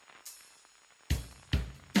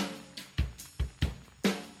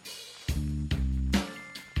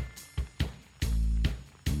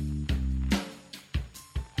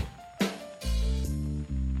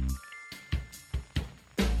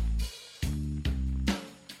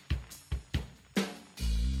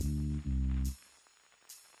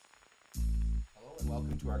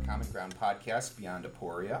to our Common Ground podcast, Beyond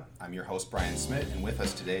Aporia. I'm your host, Brian Smith, and with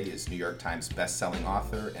us today is New York Times best-selling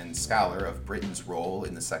author and scholar of Britain's role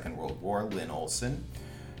in the Second World War, Lynn Olson.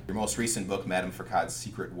 Your most recent book, Madame Foucault's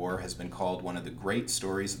Secret War, has been called one of the great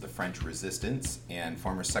stories of the French Resistance, and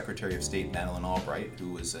former Secretary of State Madeleine Albright, who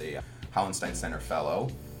was a Hauenstein Center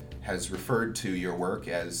Fellow, has referred to your work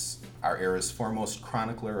as our era's foremost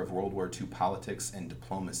chronicler of World War II politics and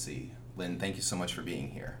diplomacy. Lynn, thank you so much for being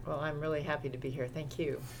here. Well, I'm really happy to be here. Thank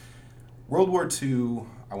you. World War II,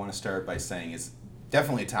 I want to start by saying, is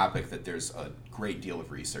definitely a topic that there's a great deal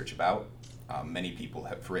of research about. Many people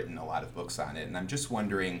have written a lot of books on it, and I'm just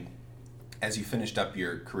wondering, as you finished up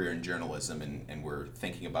your career in journalism and were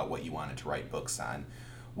thinking about what you wanted to write books on,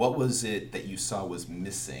 what was it that you saw was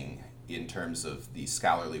missing in terms of the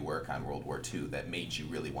scholarly work on World War II that made you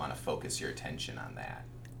really want to focus your attention on that?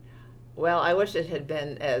 Well, I wish it had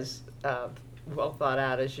been as well thought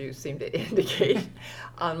out as you seem to indicate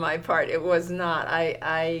on my part. It was not.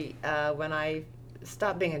 When I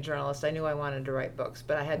stopped being a journalist, I knew I wanted to write books,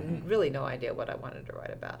 but I had really no idea what I wanted to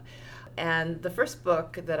write about. And the first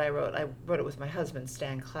book that I wrote it with my husband,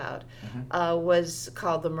 Stan Cloud, was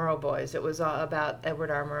called The Murrow Boys. It was about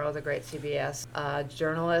Edward R. Murrow, the great CBS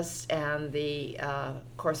journalist, and the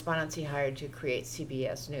correspondents he hired to create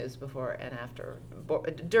CBS News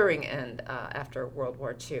during and after World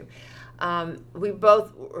War II. We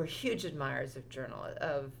both were huge admirers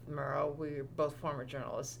of Murrow. We were both former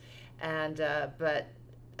journalists, but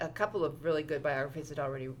a couple of really good biographies had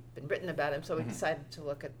already been written about him, so we decided to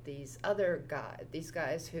look at these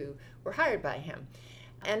guys who were hired by him.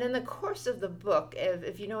 And in the course of the book,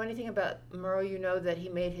 if you know anything about Murrow, you know that he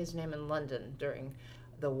made his name in London during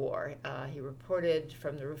the war. He reported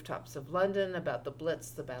from the rooftops of London about the Blitz,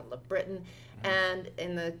 the Battle of Britain, and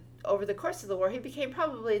over the course of the war, he became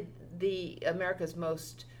probably America's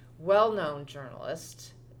most well-known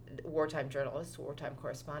journalist, wartime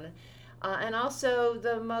correspondent, and also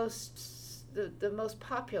the most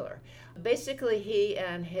popular. Basically, he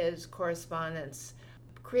and his correspondents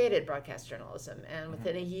created broadcast journalism, and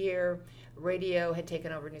within a year, radio had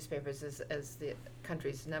taken over newspapers as the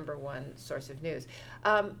country's number one source of news.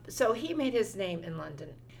 So he made his name in London,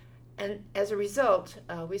 and as a result,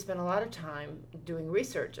 we spent a lot of time doing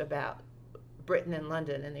research about Britain and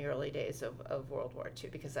London in the early days of World War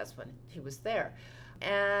II, because that's when he was there.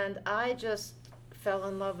 And I just fell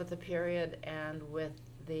in love with the period and with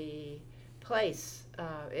the place.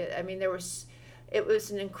 It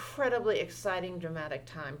was an incredibly exciting, dramatic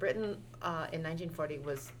time. Britain in 1940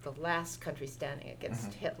 was the last country standing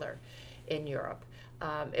against Hitler in Europe.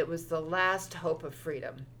 It was the last hope of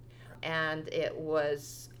freedom, and it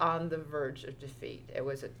was on the verge of defeat. It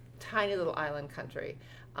was a tiny little island country,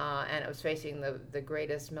 and it was facing the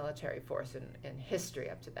greatest military force in history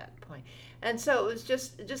up to that point. And so it was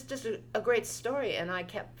just a great story, and I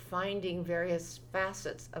kept finding various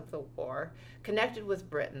facets of the war connected with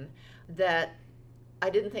Britain that I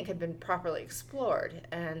didn't think had been properly explored,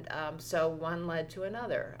 and so one led to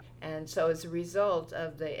another. And so as a result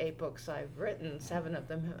of the 8 books I've written, 7 of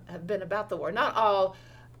them have been about the war. Not all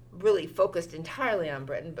really focused entirely on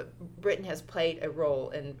Britain, but Britain has played a role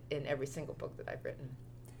in every single book that I've written.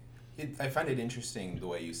 I find it interesting the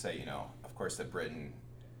way you say, of course, that Britain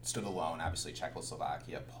stood alone. Obviously,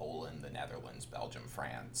 Czechoslovakia, Poland, the Netherlands, Belgium,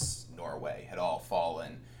 France, Norway had all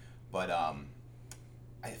fallen. But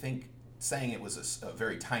I think saying it was a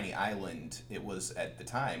very tiny island, it was at the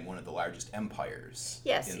time one of the largest empires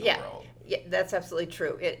in the world. Yeah, that's absolutely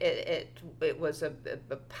true. It was it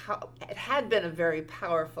had been a very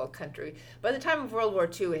powerful country. By the time of World War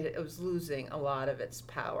II, it was losing a lot of its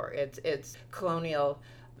power. Its colonial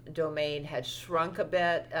domain had shrunk a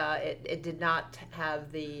bit. It did not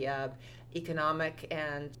have the economic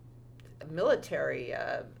and military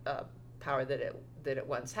power that it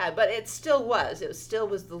once had, but it still was. It still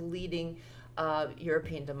was the leading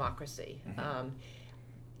European democracy.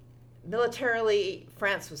 Militarily,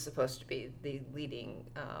 France was supposed to be the leading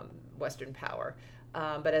Western power,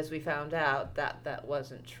 but as we found out, that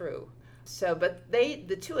wasn't true. So, but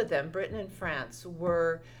the two of them, Britain and France,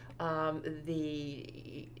 were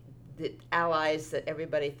the allies that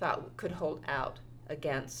everybody thought could hold out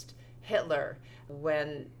against Hitler.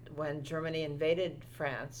 When Germany invaded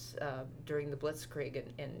France during the Blitzkrieg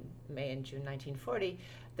in May and June 1940,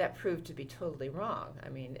 that proved to be totally wrong. I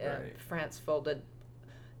mean, France folded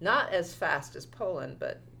not as fast as Poland,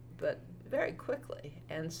 but very quickly.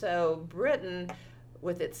 And so Britain,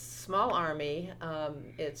 with its small army,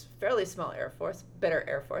 its fairly small air force, better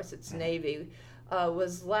air force, its navy,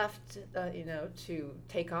 was left, to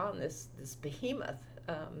take on this behemoth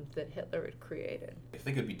that Hitler had created. I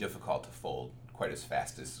think it would be difficult to fold quite as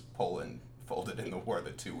fast as Poland folded in the war, the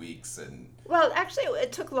 2 weeks. And Well, actually,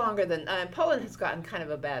 it took longer than Poland has gotten kind of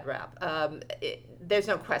a bad rap. There's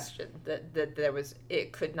no question that there was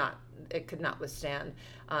it could not withstand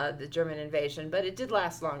the German invasion, but it did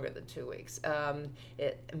last longer than 2 weeks.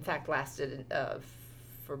 It in fact lasted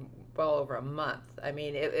for well over a month. I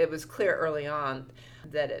mean, it was clear early on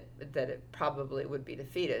that it probably would be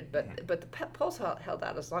defeated, but the Poles held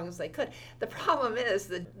out as long as they could. The problem is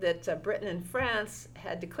that Britain and France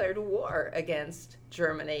had declared war against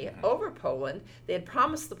Germany over Poland. They had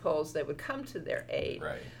promised the Poles they would come to their aid,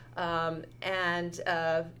 right. and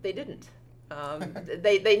they didn't.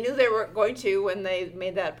 They knew they were going to when they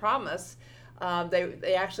made that promise.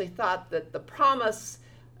 They actually thought that the promise,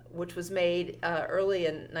 which was made early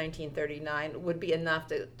in 1939, would be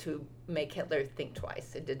enough to make Hitler think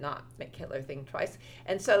twice. It did not make Hitler think twice.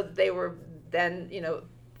 And so they were then,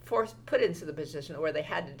 put into the position where they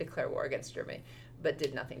had to declare war against Germany, but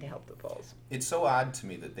did nothing to help the Poles. It's so odd to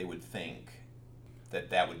me that they would think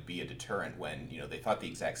that would be a deterrent when, they thought the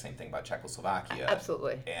exact same thing about Czechoslovakia.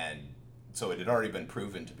 Absolutely. And so it had already been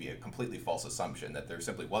proven to be a completely false assumption that there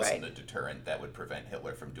simply wasn't a deterrent that would prevent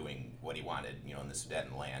Hitler from doing what he wanted, in the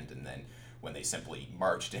Sudetenland. And then when they simply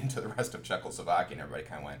marched into the rest of Czechoslovakia, and everybody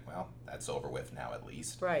kind of went, well, that's over with now at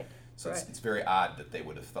least. Right. So right. It's very odd that they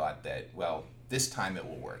would have thought that, well, this time it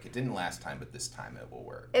will work. It didn't last time, but this time it will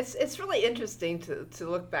work. It's really interesting to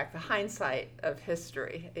look back, the hindsight of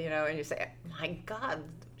history, and you say, my God,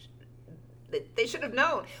 they should have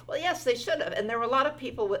known. Well, yes, they should have. And there were a lot of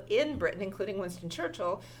people in Britain, including Winston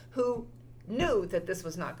Churchill, who knew that this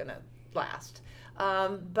was not going to last.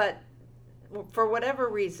 But for whatever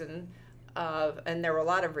reason, and there were a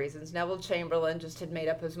lot of reasons, Neville Chamberlain just had made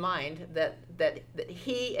up his mind that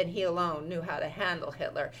he and he alone knew how to handle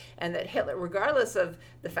Hitler, and that Hitler, regardless of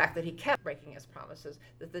the fact that he kept breaking his promises,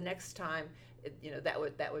 that the next time,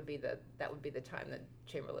 that would be the time that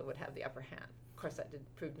Chamberlain would have the upper hand. Of course, that did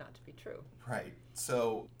prove not to be true. Right.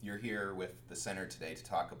 So you're here with the Center today to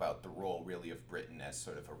talk about the role, really, of Britain as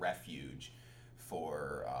sort of a refuge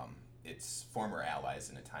for its former allies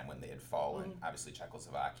in a time when they had fallen. Mm-hmm. Obviously,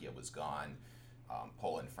 Czechoslovakia was gone.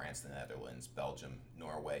 Poland, France, the Netherlands, Belgium,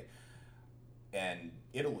 Norway, and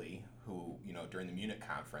Italy, who, during the Munich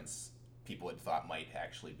conference, people had thought might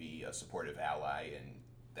actually be a supportive ally, and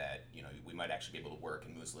that, we might actually be able to work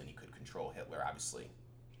and Mussolini could control Hitler. Obviously,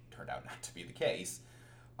 turned out not to be the case.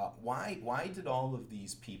 Why did all of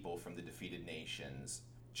these people from the defeated nations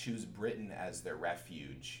choose Britain as their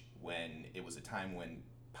refuge when it was a time when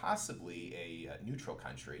possibly a neutral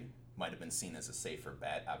country might have been seen as a safer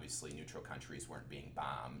bet? Obviously, neutral countries weren't being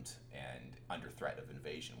bombed and under threat of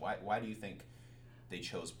invasion. Why do you think they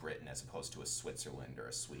chose Britain as opposed to a Switzerland or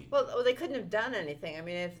a Sweden? Well, they couldn't have done anything. I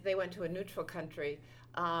mean, if they went to a neutral country,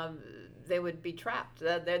 they would be trapped.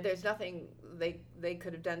 There's nothing they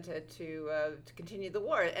could have done to continue the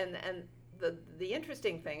war. And the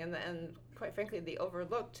interesting thing, and quite frankly, the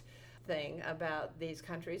overlooked thing about these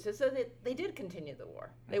countries is that they did continue the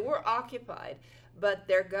war. They were occupied, but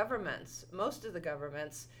their governments, most of the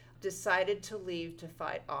governments, decided to leave to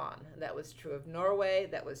fight on. That was true of Norway.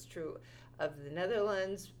 That was true of the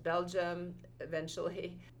Netherlands, Belgium,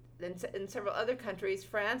 eventually, and several other countries.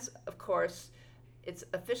 France, of course, its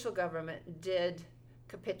official government did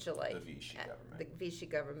capitulate. The Vichy government. The Vichy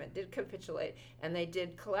government did capitulate, and they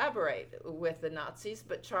did collaborate with the Nazis,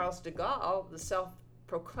 but Charles de Gaulle, the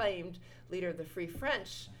self-proclaimed leader of the Free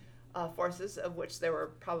French forces, of which there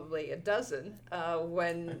were probably a dozen,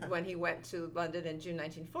 when he went to London in June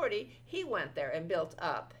 1940, he went there and built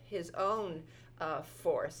up his own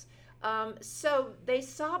force. So they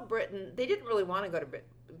saw Britain. They didn't really want to go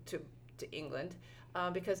to England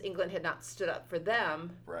because England had not stood up for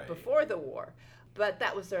them before the war. But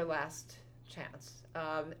that was their last chance.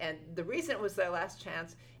 And the reason it was their last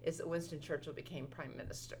chance is that Winston Churchill became prime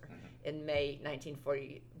minister in May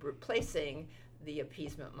 1940, replacing the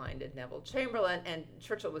appeasement-minded Neville Chamberlain. And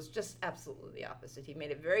Churchill was just absolutely the opposite. He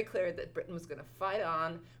made it very clear that Britain was going to fight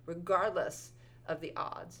on regardless of the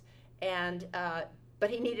odds. And but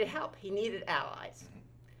he needed help. He needed allies.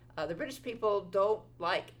 The British people don't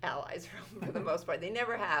like allies for the most part. They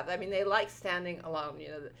never have. I mean, they like standing alone,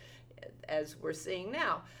 as we're seeing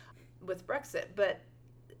now with Brexit. But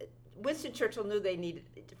Winston Churchill knew they needed,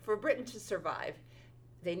 for Britain to survive,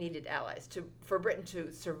 they needed allies. For Britain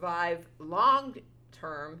to survive long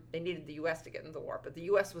term, they needed the U.S. to get in the war. But the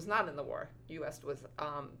U.S. was not in the war. The U.S. was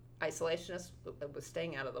isolationist, was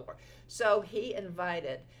staying out of the war. So he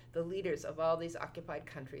invited the leaders of all these occupied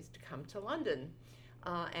countries to come to London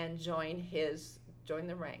and join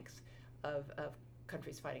the ranks of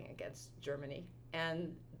countries fighting against Germany.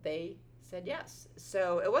 And they said yes.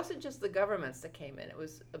 So it wasn't just the governments that came in, it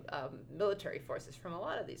was military forces from a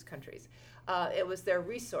lot of these countries. It was their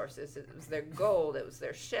resources, it was their gold, it was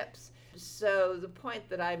their ships. So the point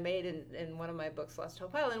that I made in one of my books, Lost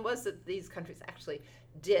Hope Island, was that these countries actually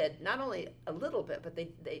did, not only a little bit, but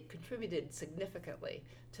they contributed significantly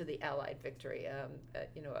to the Allied victory,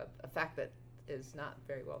 a fact that is not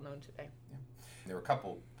very well known today. Yeah. There were a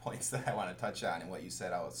couple points that I want to touch on in what you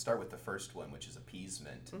said. I'll start with the first one, which is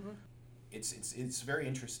appeasement. Mm-hmm. It's very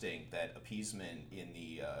interesting that appeasement in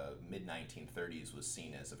the mid-1930s was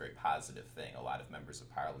seen as a very positive thing. A lot of members of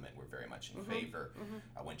parliament were very much in favor.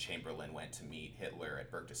 When Chamberlain went to meet Hitler at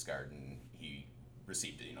Berchtesgaden, he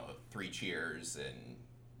received 3 cheers, and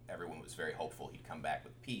everyone was very hopeful he'd come back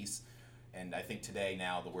with peace. And I think today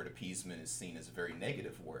now the word appeasement is seen as a very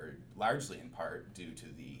negative word, largely in part due to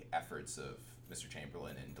the efforts of Mr.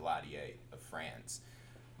 Chamberlain and Daladier of France.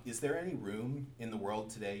 Is there any room in the world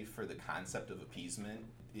today for the concept of appeasement?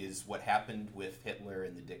 Is what happened with Hitler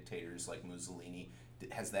and the dictators like Mussolini,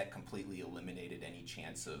 has that completely eliminated any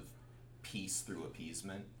chance of peace through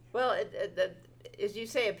appeasement? Well, as you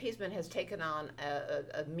say, appeasement has taken on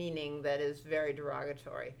a meaning that is very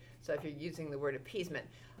derogatory. So if you're using the word appeasement,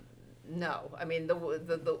 no. I mean, the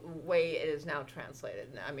way it is now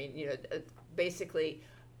translated, I mean, basically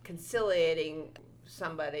conciliating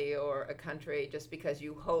somebody or a country just because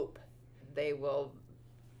you hope they will,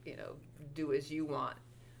 do as you want.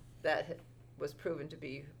 That was proven to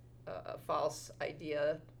be a false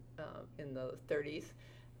idea in the 30s,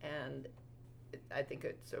 and I think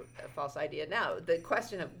it's a false idea now. The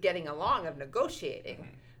question of getting along, of negotiating,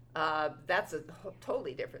 that's a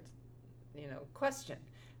totally different, question.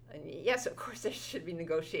 And yes, of course, there should be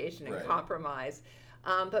negotiation and compromise,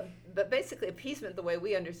 but basically appeasement, the way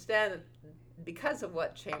we understand it, because of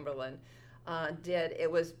what Chamberlain did,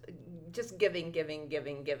 it was just giving,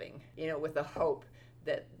 with the hope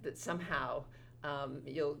that somehow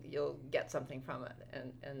you'll get something from it,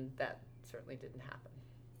 and that certainly didn't happen.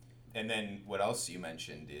 And then what else you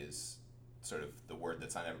mentioned is sort of the word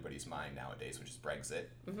that's on everybody's mind nowadays, which is Brexit.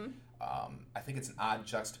 I think it's an odd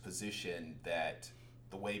juxtaposition that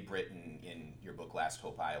the way Britain, in your book Last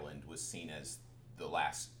Hope Island, was seen as the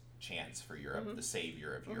last chance for Europe, the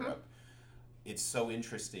savior of Europe. It's so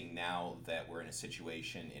interesting now that we're in a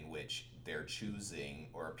situation in which they're choosing,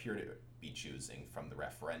 or appear to be choosing, from the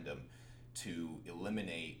referendum to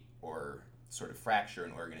eliminate or sort of fracture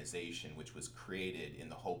an organization which was created in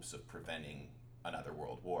the hopes of preventing another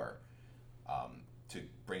world war, to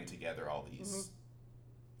bring together all these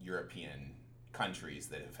European countries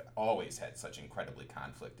that have always had such incredibly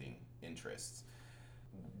conflicting interests.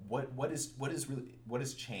 What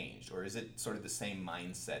has changed, or is it sort of the same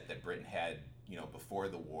mindset that Britain had, before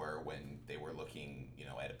the war, when they were looking,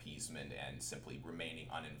 at appeasement and simply remaining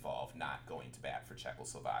uninvolved, not going to bat for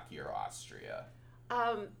Czechoslovakia or Austria?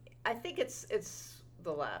 I think it's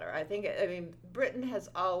the latter. I mean, Britain has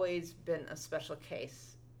always been a special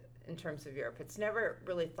case in terms of Europe. It's never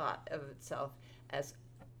really thought of itself as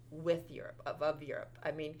with Europe, above Europe.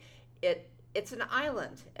 I mean, it's an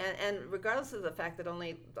island, and regardless of the fact that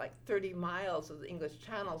only like 30 miles of the English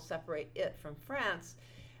Channel separate it from France,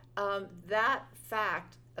 that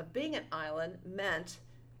fact of being an island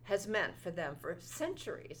has meant for them for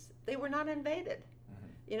centuries. They were not invaded.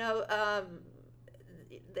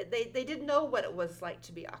 They didn't know what it was like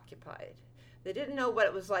to be occupied. They didn't know what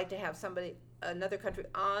it was like to have another country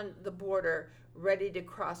on the border ready to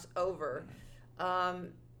cross over.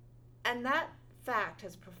 And that fact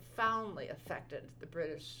has profoundly affected the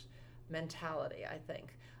British mentality, I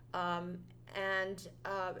think.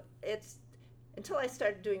 It's until I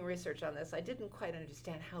started doing research on this, I didn't quite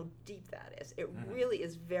understand how deep that is. It really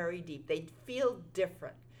is very deep. They feel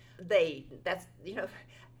different.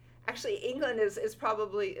 Actually, England is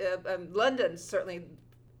probably, London certainly,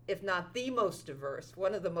 if not the most diverse,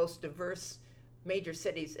 one of the most diverse major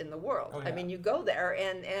cities in the world. I mean, you go there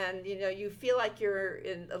and you feel like you're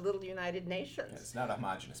in a little United Nations. It's not a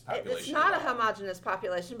homogenous population. It's not a homogenous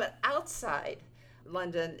population, but outside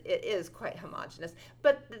London, it is quite homogenous.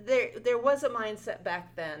 But there was a mindset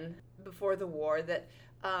back then, before the war, that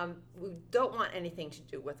we don't want anything to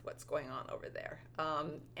do with what's going on over there.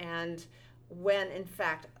 And when, in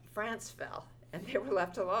fact, France fell and they were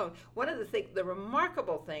left alone, one of the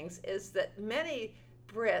remarkable things is that many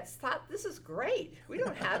Brits thought, this is great. We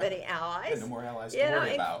don't have any allies. No more allies to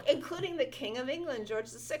worry about. Including the King of England, George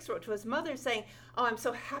VI, wrote to his mother saying, "Oh, I'm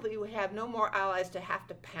so happy we have no more allies to have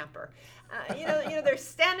to pamper." They're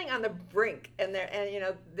standing on the brink, and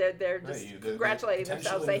they're just congratulating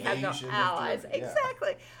themselves they have no allies.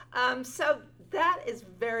 Exactly. So that is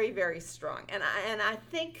very, very strong, and I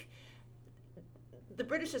think the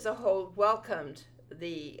British as a whole welcomed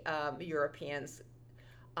the Europeans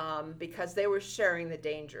because they were sharing the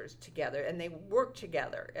dangers together and they worked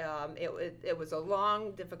together. It was a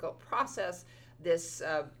long, difficult process, this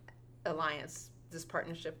alliance, this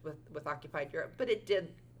partnership with occupied Europe, but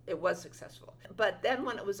it was successful. But then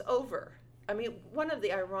when it was over, I mean, one of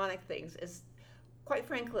the ironic things is, quite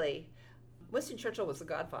frankly, Winston Churchill was the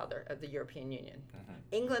godfather of the European Union. Mm-hmm.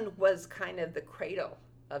 England was kind of the cradle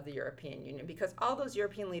of the European Union because all those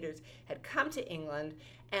European leaders had come to England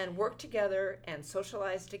and worked together and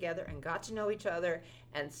socialized together and got to know each other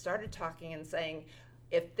and started talking and saying,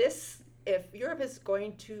 if Europe is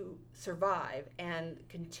going to survive and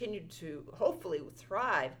continue to hopefully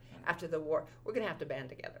thrive after the war, we're going to have to band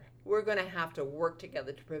together. We're going to have to work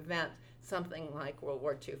together to prevent something like World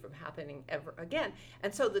War II from happening ever again.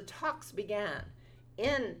 And so the talks began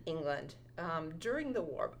in England during the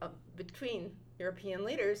war between European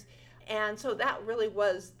leaders. And so that really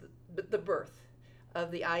was the birth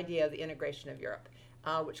of the idea of the integration of Europe,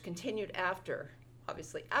 which continued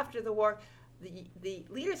obviously after the war. The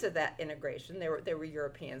leaders of that integration, they were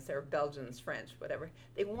Europeans, they were Belgians, French, whatever.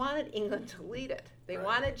 They wanted England to lead it. They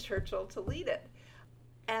wanted Churchill to lead it.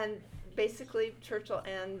 And basically Churchill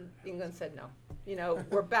and England said no.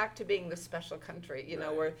 We're back to being the special country.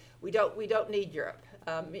 We don't need Europe.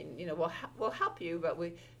 We'll help you, but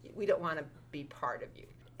we don't want to be part of you.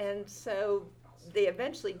 And so they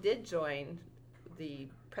eventually did join the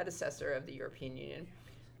predecessor of the European Union,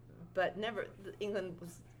 but never.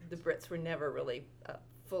 The Brits were never really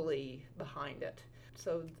fully behind it.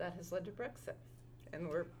 So that has led to Brexit, and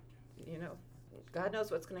we're, God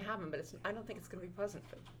knows what's going to happen, but I don't think it's going to be pleasant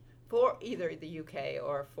for either the UK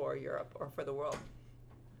or for Europe or for the world.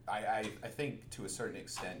 I think to a certain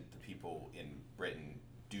extent the people in Britain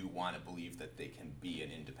do want to believe that they can be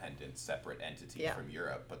an independent, separate entity from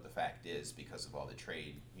Europe, but the fact is, because of all the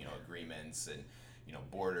trade, agreements and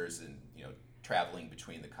borders and traveling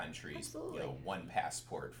between the countries, Absolutely. One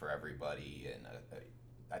passport for everybody,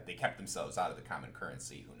 and they kept themselves out of the common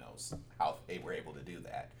currency. Who knows how they were able to do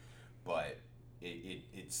that? But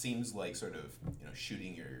it seems like sort of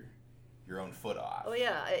shooting your own foot off. Oh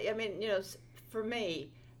yeah, I mean for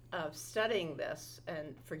me, studying this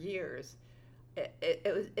and for years,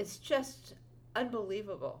 it's just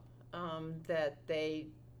unbelievable that they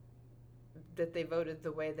voted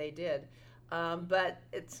the way they did. But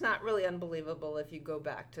it's not really unbelievable if you go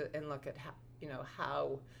back to and look at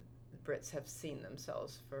how Brits have seen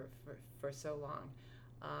themselves for so long.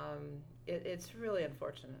 It's really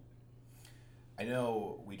unfortunate. I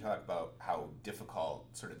know we talk about how difficult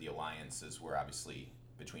sort of the alliances were. Obviously,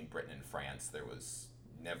 between Britain and France, there was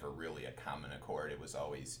never really a common accord. It was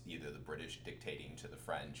always either the British dictating to the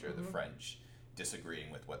French or the French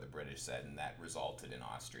disagreeing with what the British said, and that resulted in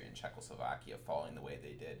Austria and Czechoslovakia falling the way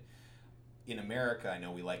they did. In America, I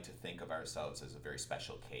know we like to think of ourselves as a very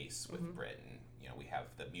special case with Britain. We have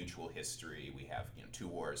the mutual history, we have 2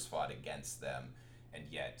 wars fought against them, and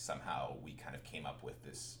yet somehow we kind of came up with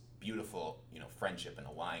this beautiful friendship and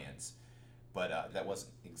alliance. But that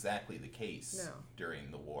wasn't exactly the case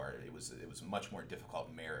during the war. It was a much more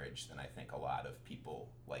difficult marriage than I think a lot of people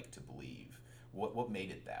like to believe. What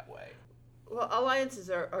made it that way? Well, alliances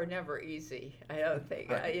are never easy, I don't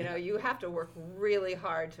think. Right. You have to work really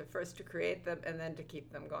hard to create them and then to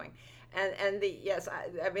keep them going. And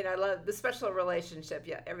I love the special relationship.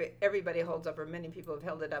 Yeah, everybody holds up, or many people have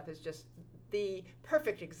held it up, as just the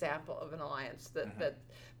perfect example of an alliance that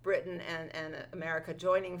Britain and America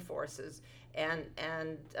joining forces and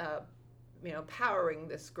powering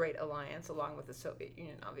this great alliance along with the Soviet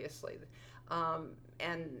Union, obviously,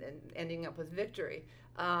 and ending up with victory.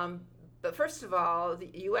 But first of all,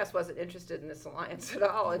 the U.S. wasn't interested in this alliance at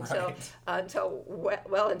all until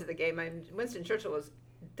well into the game. Winston Churchill was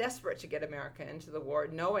desperate to get America into the war,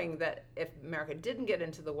 knowing that if America didn't get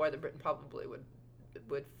into the war, that Britain probably would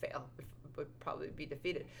fail, would probably be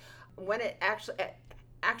defeated. When it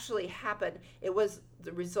actually happened, it was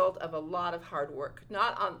the result of a lot of hard work,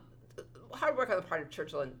 hard work on the part of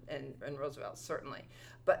Churchill and Roosevelt, certainly,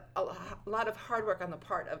 but a lot of hard work on the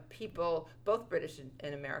part of people, both British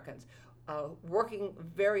and Americans, working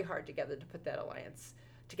very hard together to put that alliance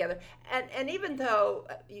together. And even though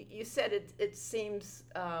you said it seems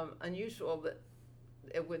unusual that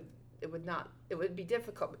it would be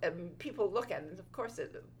difficult, and people look at it, and of course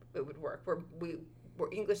it would work.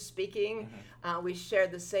 We're English speaking, we share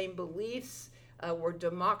the same beliefs, we're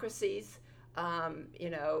democracies.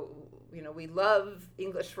 We love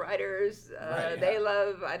English writers. They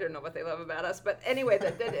love, I don't know what they love about us, but anyway,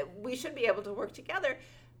 that we should be able to work together.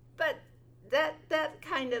 But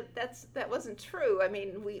that wasn't true. I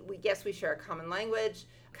mean, we guess we share a common language,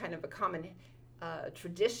 kind of a common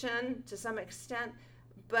tradition to some extent,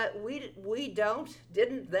 but we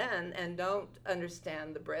didn't then, and don't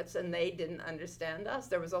understand the Brits, and they didn't understand us.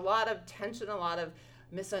 There was a lot of tension, a lot of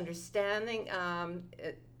misunderstanding,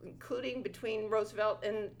 including between Roosevelt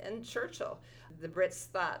and Churchill. The Brits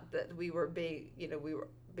thought that we were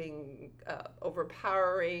being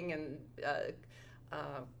overpowering and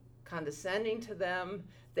condescending to them.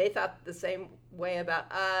 They thought the same way about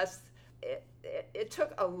us. It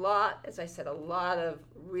took a lot, as I said, a lot of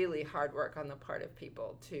really hard work on the part of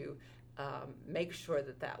people to make sure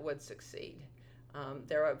that would succeed.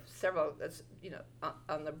 There are several,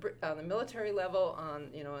 on the military level,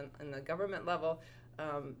 on the government level,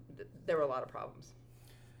 there were a lot of problems.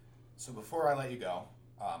 So before I let you go,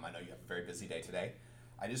 I know you have a very busy day today.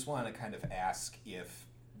 I just want to kind of ask if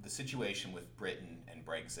the situation with Britain and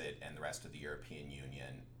Brexit and the rest of the European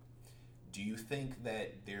Union, do you think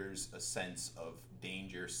that there's a sense of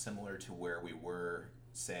danger similar to where we were,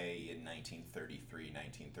 say, in 1933,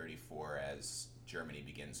 1934, as Germany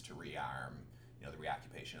begins to rearm, the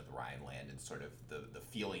reoccupation of the Rhineland, and sort of the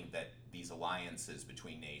feeling that these alliances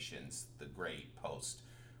between nations, the great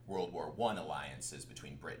post-World War I alliances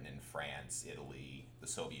between Britain and France, Italy, the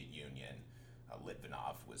Soviet Union,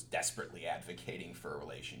 Litvinov was desperately advocating for a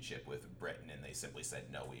relationship with Britain, and they simply said,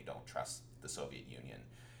 no, we don't trust the Soviet Union.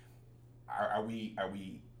 Are we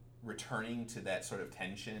returning to that sort of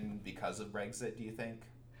tension because of Brexit, do you think?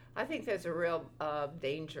 I think there's a real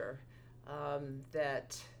danger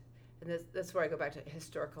that, and that's where I go back to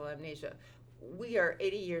historical amnesia. We are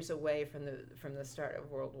 80 years away from the start of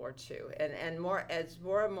World War II, and as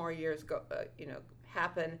more and more years go,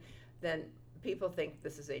 happen, then people think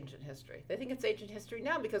this is ancient history. They think it's ancient history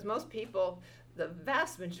now because most people, the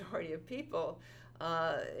vast majority of people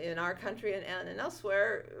in our country and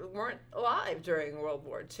elsewhere, weren't alive during World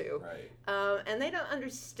War II. Right. And they don't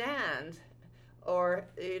understand, or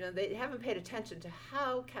they haven't paid attention to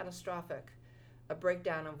how catastrophic a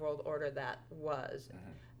breakdown of world order that was,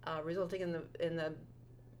 resulting in the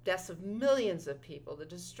deaths of millions of people, the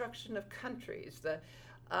destruction of countries,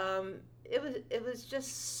 it was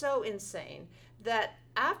just so insane that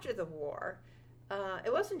after the war,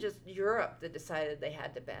 it wasn't just Europe that decided they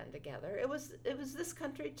had to band together. It was this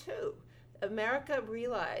country too. America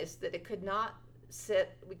realized that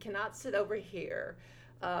we cannot sit over here,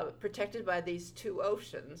 protected by these two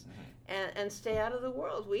oceans, and stay out of the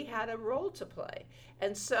world. We had a role to play,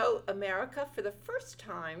 and so America, for the first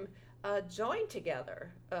time, joined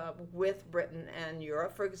together with Britain and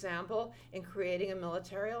Europe, for example, in creating a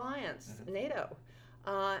military alliance, NATO.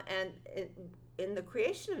 And in the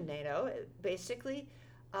creation of NATO, basically,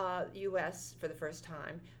 U.S., for the first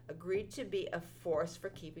time, agreed to be a force for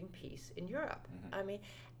keeping peace in Europe. I mean,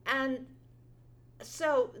 and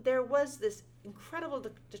so there was this incredible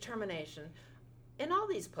determination in all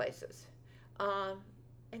these places,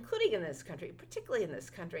 including in this country, particularly in this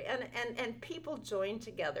country, and people joined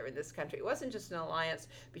together in this country. It wasn't just an alliance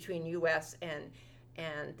between U.S. and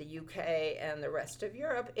the U.K. and the rest of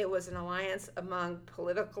Europe. It was an alliance among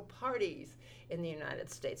political parties in the United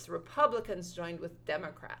States. The Republicans joined with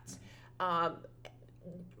Democrats,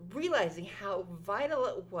 realizing how vital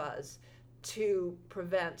it was to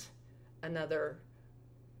prevent another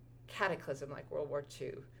cataclysm like World War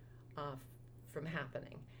II from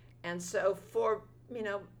happening. And so for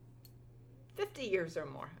 50 years or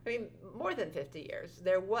more, I mean, more than 50 years,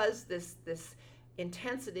 there was this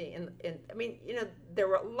intensity there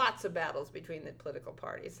were lots of battles between the political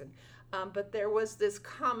parties, but there was this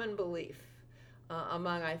common belief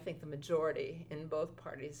among, I think, the majority in both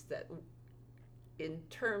parties that in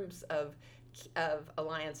terms of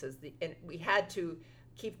alliances, we had to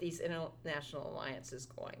keep these international alliances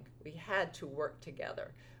going. We had to work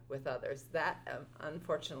together with others. That,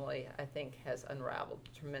 unfortunately, I think has unraveled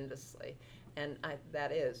tremendously, and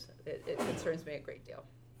it concerns me a great deal.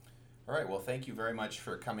 All right, well, thank you very much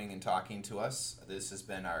for coming and talking to us. This has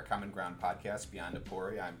been our Common Ground podcast, Beyond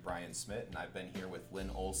Aporia. I'm Brian Smith, and I've been here with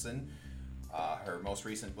Lynn Olson. Her most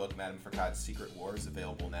recent book, Madame Foucault's Secret War, is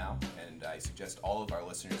available now, and I suggest all of our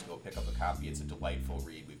listeners go pick up a copy. It's a delightful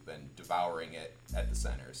read. We've been devouring it at the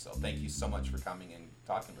center. So thank you so much for coming and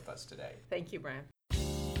talking with us today. Thank you, Brian.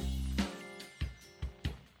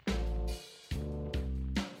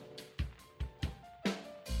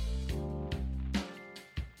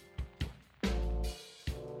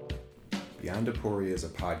 Beyond Aporia is a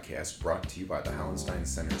podcast brought to you by the Hallenstein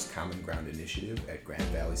Center's Common Ground Initiative at Grand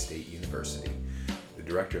Valley State University. The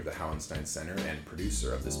director of the Hallenstein Center and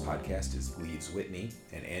producer of this podcast is Leeds Whitney,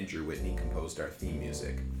 and Andrew Whitney composed our theme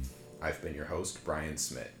music. I've been your host, Brian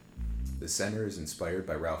Smith. The center is inspired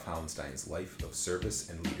by Ralph Hallenstein's life of service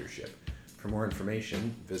and leadership. For more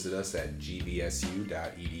information, visit us at gbsu.edu/hc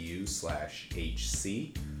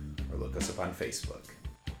or look us up on Facebook.